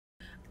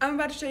I'm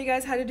about to show you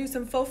guys how to do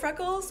some faux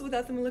freckles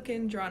without them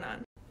looking drawn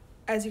on.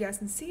 As you guys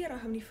can see, I don't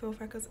have any faux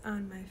freckles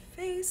on my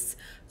face,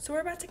 so we're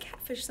about to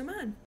catfish some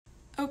on.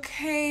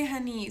 Okay,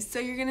 honey, so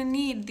you're gonna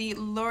need the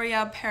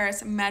L'Oreal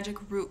Paris Magic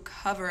Root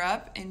Cover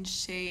Up in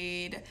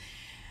shade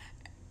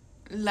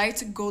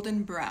light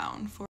golden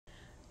brown.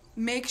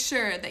 Make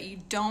sure that you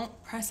don't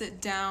press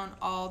it down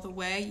all the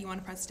way. You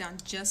want to press it down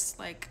just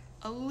like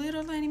a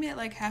little tiny bit,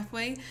 like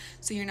halfway,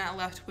 so you're not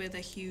left with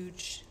a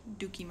huge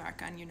dookie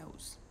mark on your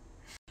nose.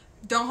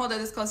 Don't hold it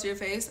this close to your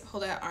face.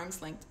 Hold it at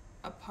arm's length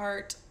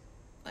apart,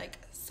 like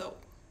so.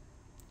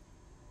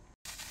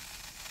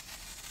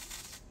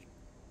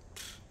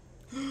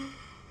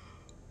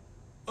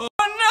 Oh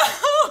no!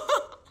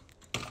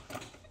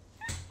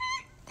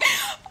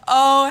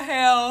 Oh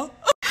hell.